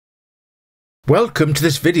Welcome to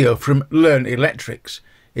this video from LearnElectrics,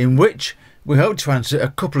 in which we hope to answer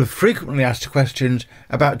a couple of frequently asked questions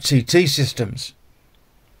about TT systems.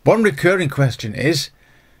 One recurring question is,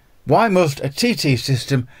 why must a TT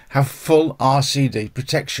system have full RCD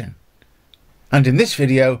protection? And in this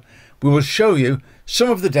video we will show you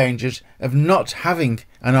some of the dangers of not having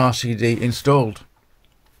an RCD installed.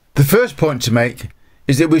 The first point to make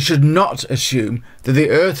is that we should not assume that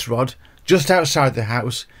the earth rod just outside the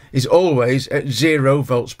house is always at 0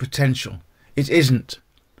 volts potential. It isn't,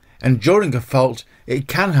 and during a fault it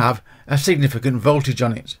can have a significant voltage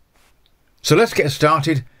on it. So let's get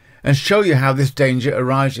started and show you how this danger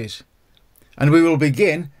arises, and we will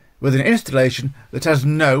begin with an installation that has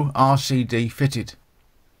no RCD fitted.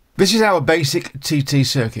 This is our basic TT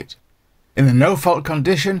circuit. In the no fault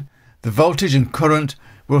condition, the voltage and current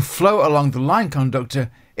will flow along the line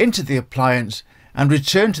conductor into the appliance and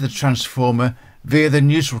return to the transformer via the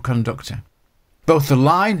neutral conductor. Both the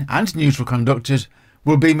line and neutral conductors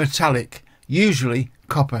will be metallic, usually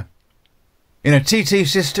copper. In a TT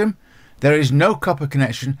system, there is no copper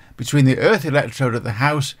connection between the earth electrode at the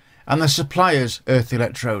house and the supplier's earth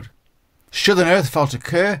electrode. Should an earth fault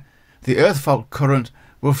occur, the earth fault current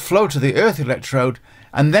will flow to the earth electrode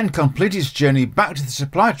and then complete its journey back to the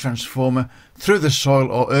supply transformer through the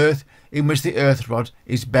soil or earth in which the earth rod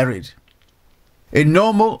is buried. In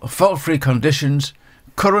normal, fault-free conditions,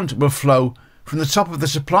 current will flow from the top of the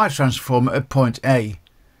supply transformer at point A,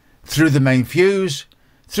 through the main fuse,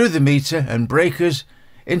 through the meter and breakers,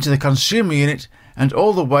 into the consumer unit and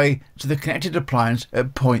all the way to the connected appliance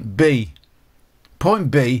at point B.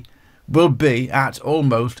 Point B will be at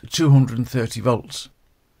almost 230 volts.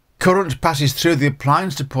 Current passes through the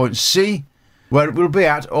appliance to point C, where it will be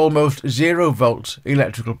at almost 0 volts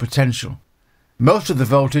electrical potential. Most of the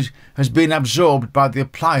voltage has been absorbed by the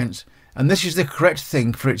appliance, and this is the correct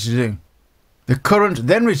thing for it to do. The current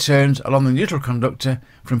then returns along the neutral conductor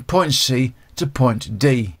from point C to point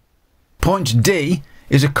D. Point D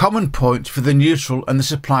is a common point for the neutral and the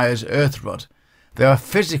supplier's earth rod. They are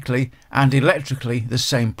physically and electrically the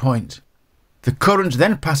same point. The current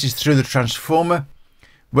then passes through the transformer,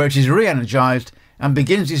 where it is re-energised and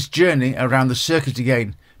begins its journey around the circuit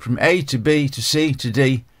again, from A to B to C to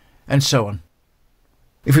D, and so on.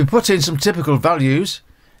 If we put in some typical values,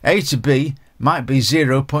 A to B might be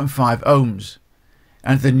 0.5 ohms,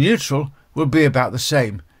 and the neutral will be about the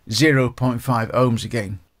same, 0.5 ohms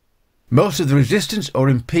again. Most of the resistance or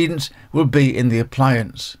impedance will be in the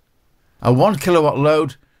appliance. A 1 kilowatt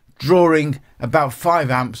load drawing about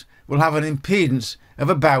 5 amps will have an impedance of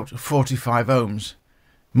about 45 ohms,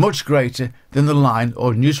 much greater than the line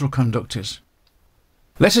or neutral conductors.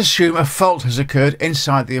 Let's assume a fault has occurred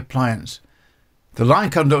inside the appliance. The line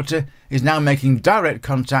conductor is now making direct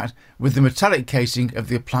contact with the metallic casing of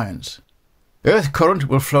the appliance. Earth current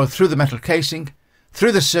will flow through the metal casing,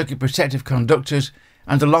 through the circuit protective conductors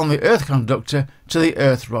and along the earth conductor to the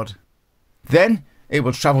earth rod. Then it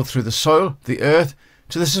will travel through the soil, the earth,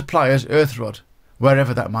 to the supplier's earth rod,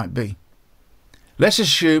 wherever that might be. Let's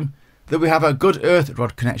assume that we have a good earth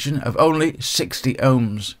rod connection of only 60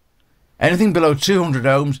 ohms. Anything below 200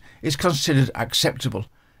 ohms is considered acceptable,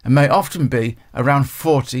 and may often be around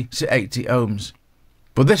 40 to 80 ohms.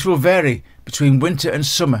 But this will vary between winter and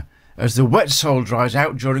summer as the wet soil dries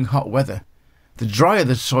out during hot weather. The drier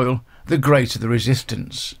the soil, the greater the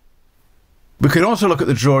resistance. We can also look at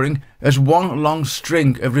the drawing as one long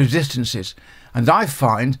string of resistances, and I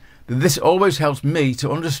find that this always helps me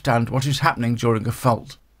to understand what is happening during a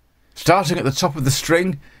fault. Starting at the top of the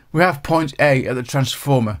string, we have point A at the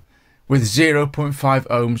transformer with 0.5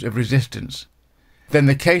 ohms of resistance. Then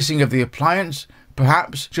the casing of the appliance,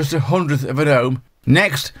 perhaps just 1/100th of an ohm.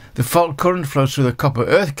 Next, the fault current flows through the copper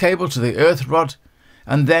earth cable to the earth rod,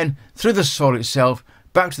 and then through the soil itself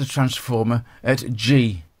back to the transformer at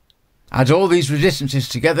G. Add all these resistances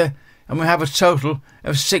together and we have a total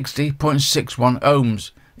of 60.61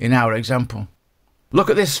 ohms in our example. Look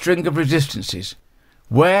at this string of resistances.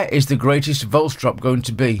 Where is the greatest volts drop going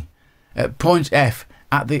to be? At point F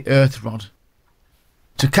at the earth rod.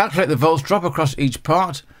 To calculate the volts drop across each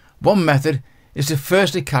part, one method is to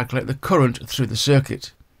firstly calculate the current through the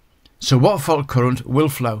circuit. So what fault current will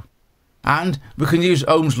flow? And we can use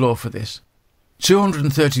Ohm's law for this.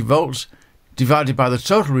 230 volts divided by the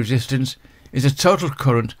total resistance is a total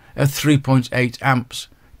current of 3.8 amps,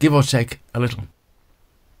 give or take a little.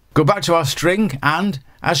 Go back to our string and,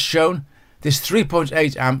 as shown, this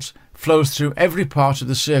 3.8 amps flows through every part of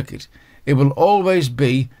the circuit. It will always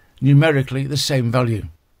be numerically the same value.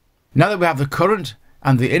 Now that we have the current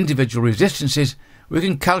and the individual resistances, we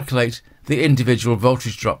can calculate the individual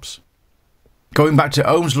voltage drops. Going back to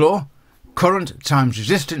Ohm's law, Current times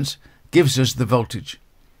resistance gives us the voltage.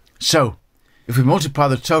 So, if we multiply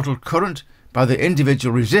the total current by the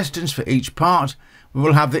individual resistance for each part, we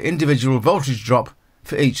will have the individual voltage drop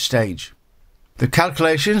for each stage. The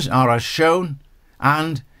calculations are as shown,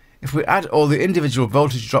 and if we add all the individual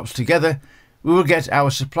voltage drops together, we will get our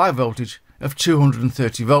supply voltage of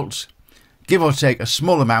 230 volts, give or take a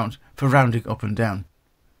small amount for rounding up and down.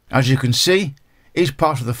 As you can see, each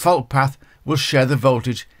part of the fault path will share the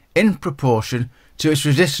voltage in proportion to its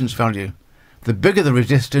resistance value. The bigger the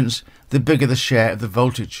resistance, the bigger the share of the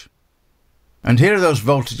voltage. And here are those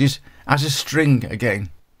voltages as a string again.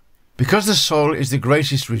 Because the soil is the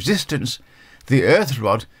greatest resistance, the earth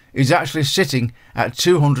rod is actually sitting at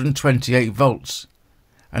 228 volts.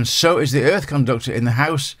 And so is the earth conductor in the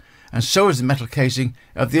house, and so is the metal casing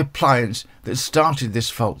of the appliance that started this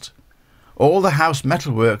fault. All the house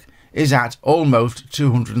metalwork is at almost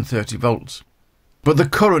 230 volts. But the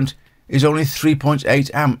current is only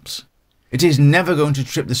 3.8 amps. It is never going to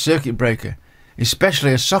trip the circuit breaker,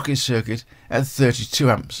 especially a socket circuit at 32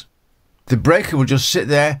 amps. The breaker will just sit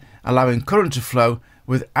there, allowing current to flow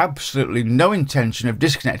with absolutely no intention of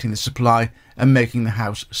disconnecting the supply and making the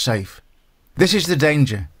house safe. This is the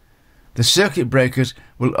danger. The circuit breakers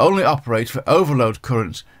will only operate for overload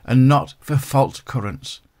currents and not for fault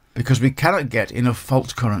currents, because we cannot get enough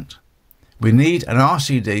fault current. We need an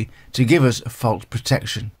RCD to give us fault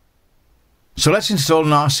protection. So let's install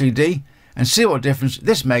an RCD and see what difference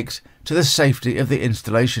this makes to the safety of the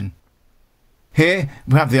installation. Here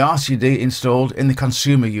we have the RCD installed in the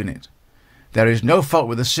consumer unit. There is no fault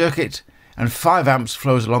with the circuit, and 5 amps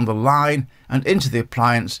flows along the line and into the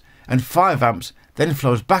appliance, and 5 amps then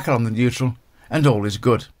flows back along the neutral, and all is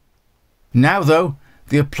good. Now though,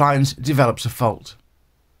 the appliance develops a fault.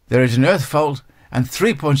 There is an earth fault, and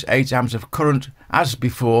 3.8 amps of current, as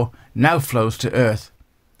before, now flows to earth.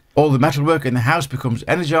 All the metalwork in the house becomes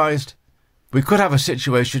energised. We could have a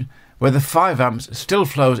situation where the 5 amps still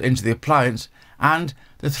flows into the appliance and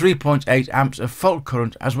the 3.8 amps of fault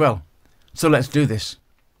current as well. So let's do this.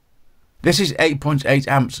 This is 8.8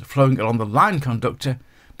 amps flowing along the line conductor,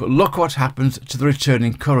 but look what happens to the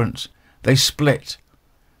returning currents. They split.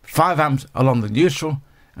 5 amps along the neutral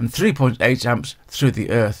and 3.8 amps through the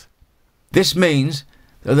earth. This means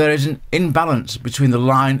that there is an imbalance between the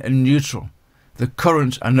line and neutral. The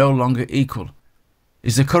currents are no longer equal.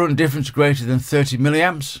 Is the current difference greater than 30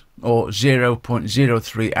 milliamps or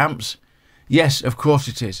 0.03 amps? Yes, of course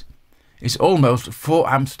it is. It's almost 4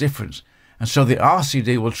 amps difference, and so the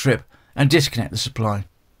RCD will trip and disconnect the supply.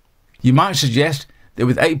 You might suggest that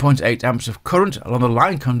with 8.8 amps of current along the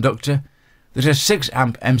line conductor, that a 6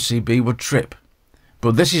 amp MCB would trip.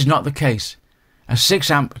 But this is not the case. A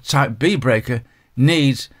 6 amp type B breaker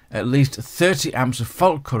needs at least 30 amps of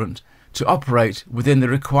fault current to operate within the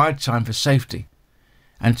required time for safety.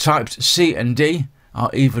 And types C and D are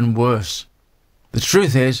even worse. The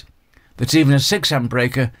truth is that even a 6 amp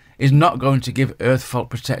breaker is not going to give earth fault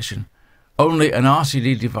protection. Only an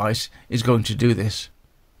RCD device is going to do this.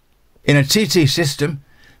 In a TT system,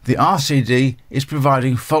 the RCD is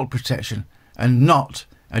providing fault protection and not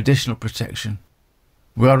additional protection.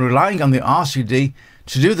 We are relying on the RCD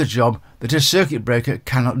to do the job that a circuit breaker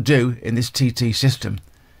cannot do in this TT system.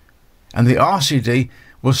 And the RCD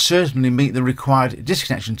will certainly meet the required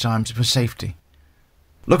disconnection times for safety.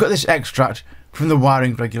 Look at this extract from the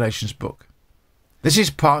wiring regulations book. This is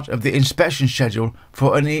part of the inspection schedule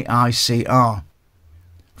for an EICR.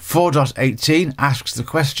 4.18 asks the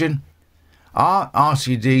question, are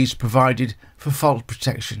RCDs provided for fault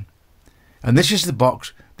protection? And this is the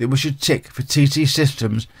box that we should tick for TT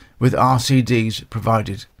systems with RCDs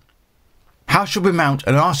provided. How should we mount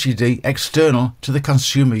an RCD external to the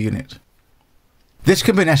consumer unit? This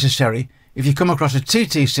can be necessary if you come across a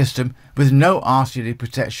TT system with no RCD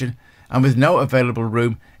protection and with no available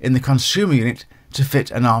room in the consumer unit to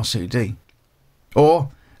fit an RCD.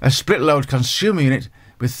 Or a split load consumer unit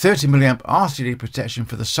with 30 mA RCD protection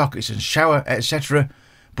for the sockets and shower, etc.,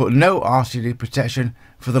 but no RCD protection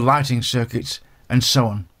for the lighting circuits, and so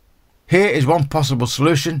on. Here is one possible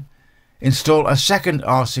solution. Install a second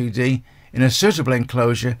RCD in a suitable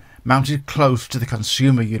enclosure mounted close to the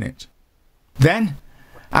consumer unit. Then,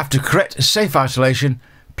 after correct safe isolation,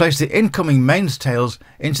 place the incoming mains tails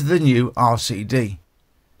into the new RCD.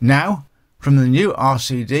 Now, from the new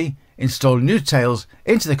RCD, install new tails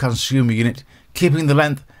into the consumer unit, keeping the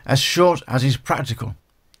length as short as is practical.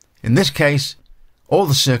 In this case, all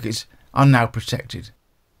the circuits are now protected.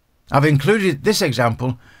 I've included this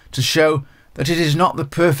example to show that it is not the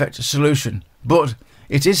perfect solution, but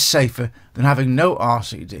it is safer than having no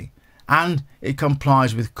RCD, and it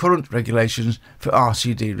complies with current regulations for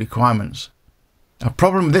RCD requirements. A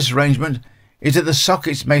problem with this arrangement is that the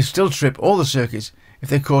sockets may still trip all the circuits if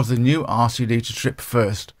they cause the new RCD to trip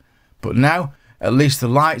first, but now at least the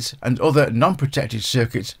lights and other non-protected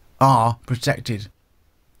circuits are protected.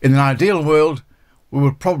 In an ideal world, we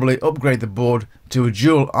would probably upgrade the board to a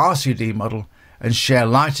dual RCD model and share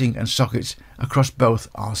lighting and sockets across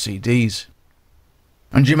both RCDs.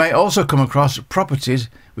 And you may also come across properties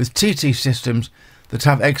with TT systems that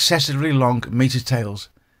have excessively long meter tails.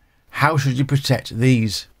 How should you protect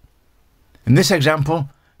these? In this example,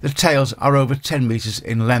 the tails are over 10 meters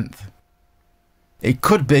in length. It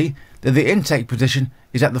could be that the intake position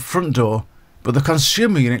is at the front door, but the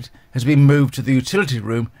consumer unit has been moved to the utility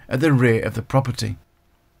room at the rear of the property.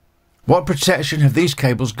 What protection have these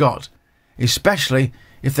cables got, especially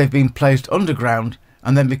if they've been placed underground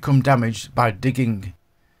and then become damaged by digging?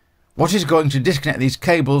 What is going to disconnect these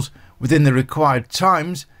cables within the required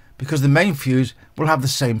times, because the main fuse will have the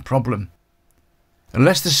same problem?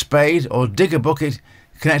 Unless the spade or digger bucket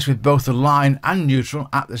connects with both the line and neutral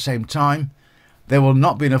at the same time, there will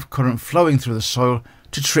not be enough current flowing through the soil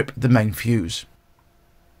to trip the main fuse.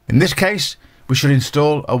 In this case, we should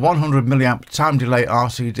install a 100 mA time delay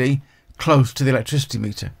RCD close to the electricity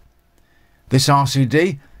meter. This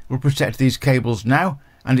RCD will protect these cables now,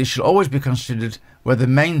 and it should always be considered where the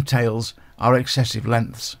main tails are excessive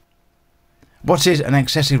lengths. What is an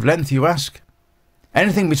excessive length, you ask?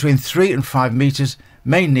 Anything between 3 and 5 meters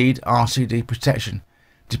may need RCD protection,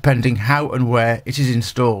 depending how and where it is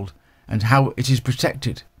installed and how it is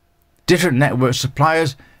protected. Different network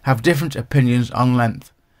suppliers have different opinions on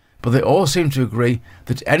length, but they all seem to agree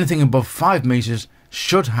that anything above 5 meters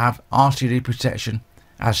should have RCD protection,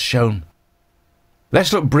 as shown.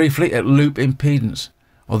 Let's look briefly at loop impedance,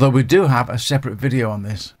 although we do have a separate video on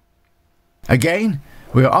this. Again,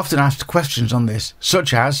 we are often asked questions on this,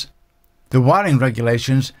 such as: the wiring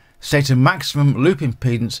regulations state a maximum loop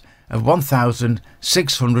impedance of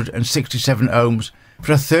 1667 ohms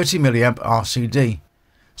for a 30 mA RCD.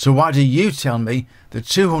 So why do you tell me that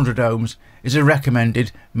 200 ohms is a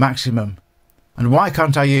recommended maximum? And why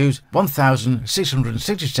can't I use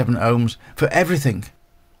 1667 ohms for everything?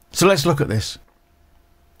 So let's look at this.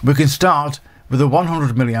 We can start with a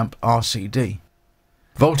 100 mA RCD.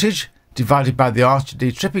 Voltage divided by the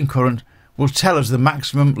RCD tripping current will tell us the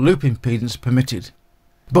maximum loop impedance permitted.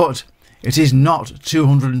 But it is not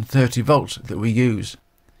 230 volts that we use.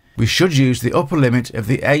 We should use the upper limit of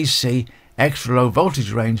the AC extra low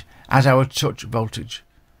voltage range as our touch voltage,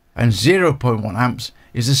 and 0.1 amps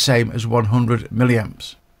is the same as 100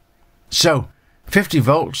 milliamps. So 50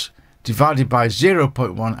 volts divided by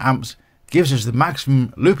 0.1 amps gives us the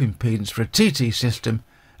maximum loop impedance for a TT system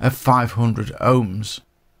of 500 ohms.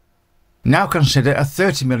 Now consider a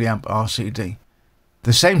 30 mA RCD,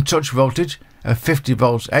 the same touch voltage of 50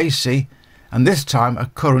 volts AC, and this time a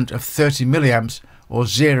current of 30 milliamps or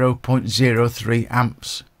 0.03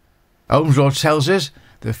 amps. Ohm's law tells us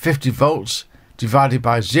that 50 volts divided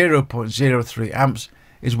by 0.03 amps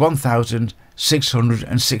is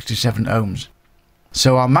 1667 ohms.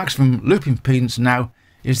 So our maximum loop impedance now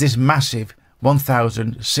is this massive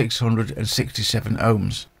 1667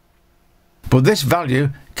 ohms. But this value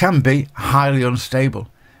can be highly unstable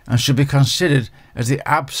and should be considered as the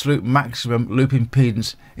absolute maximum loop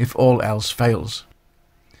impedance if all else fails.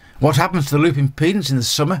 What happens to the loop impedance in the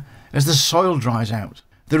summer as the soil dries out?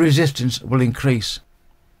 The resistance will increase.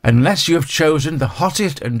 Unless you have chosen the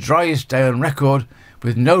hottest and driest day on record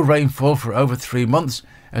with no rainfall for over 3 months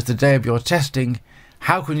as the day of your testing,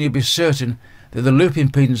 how can you be certain that the loop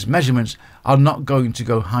impedance measurements are not going to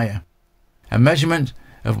go higher? A measurement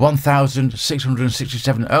of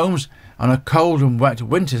 1667 ohms on a cold and wet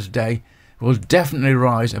winter's day will definitely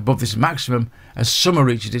rise above this maximum as summer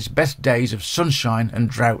reaches its best days of sunshine and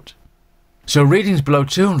drought. So readings below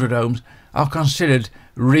 200 ohms are considered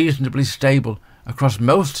reasonably stable across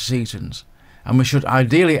most seasons, and we should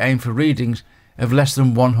ideally aim for readings of less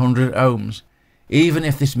than 100 ohms, even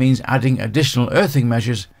if this means adding additional earthing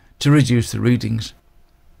measures to reduce the readings.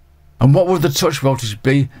 And what would the touch voltage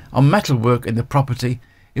be on metalwork in the property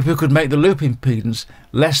if we could make the loop impedance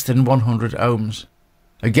less than 100 ohms?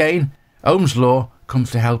 Again, Ohm's law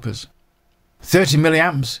comes to help us. 30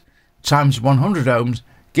 milliamps times 100 ohms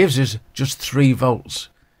gives us just 3 volts,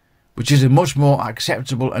 which is a much more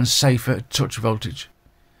acceptable and safer touch voltage.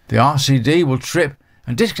 The RCD will trip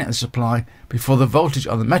and disconnect the supply before the voltage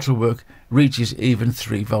on the metalwork reaches even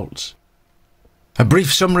 3 volts. A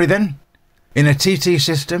brief summary then. In a TT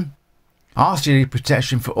system, RCD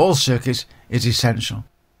protection for all circuits is essential.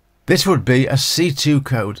 This would be a C2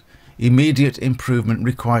 code, immediate improvement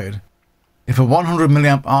required. If a 100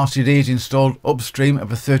 mA RCD is installed upstream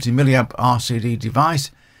of a 30 mA RCD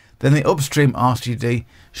device, then the upstream RCD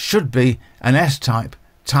should be an S-type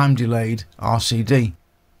time-delayed RCD.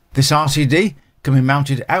 This RCD can be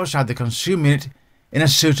mounted outside the consumer unit in a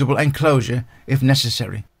suitable enclosure if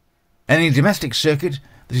necessary. Any domestic circuit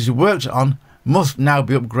that is worked on must now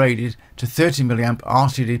be upgraded to 30 mA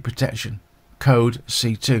RCD protection, code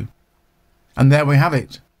C2. And there we have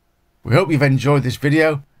it. We hope you've enjoyed this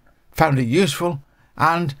video, found it useful,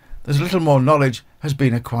 and that a little more knowledge has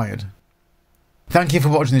been acquired. Thank you for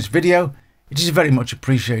watching this video, it is very much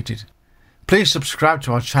appreciated. Please subscribe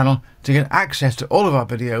to our channel to get access to all of our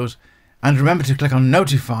videos, and remember to click on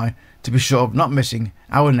notify to be sure of not missing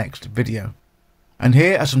our next video. And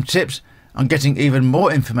here are some tips on getting even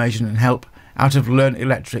more information and help out of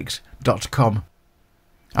LearnElectrics.com.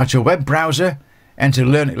 At your web browser, enter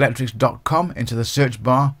LearnElectrics.com into the search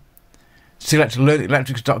bar. Select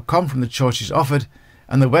LearnElectrics.com from the choices offered,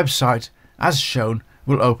 and the website, as shown,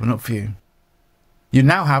 will open up for you. You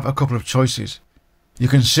now have a couple of choices. You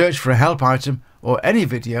can search for a help item or any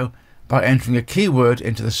video by entering a keyword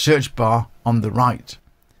into the search bar on the right.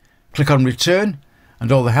 Click on Return,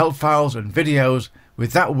 and all the help files and videos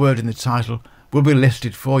with that word in the title will be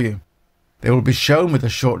listed for you. They will be shown with a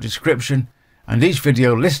short description, and each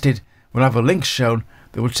video listed will have a link shown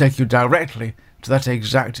that will take you directly to that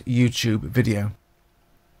exact YouTube video.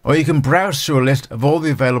 Or you can browse through a list of all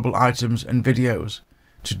the available items and videos.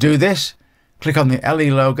 To do this, click on the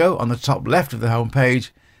LE logo on the top left of the home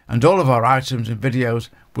page, and all of our items and videos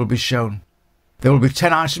will be shown. There will be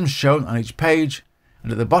 10 items shown on each page,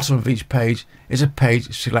 and at the bottom of each page is a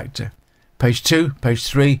page selector. Page 2, page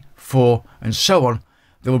 3, 4, and so on,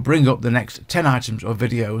 that will bring up the next 10 items or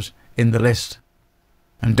videos in the list.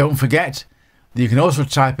 And don't forget that you can also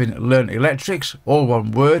type in LearnElectrics, all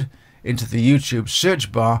one word, into the YouTube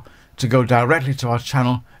search bar to go directly to our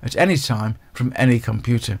channel at any time from any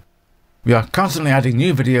computer. We are constantly adding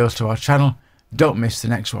new videos to our channel, don't miss the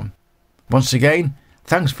next one. Once again,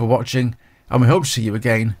 thanks for watching, and we hope to see you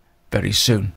again very soon.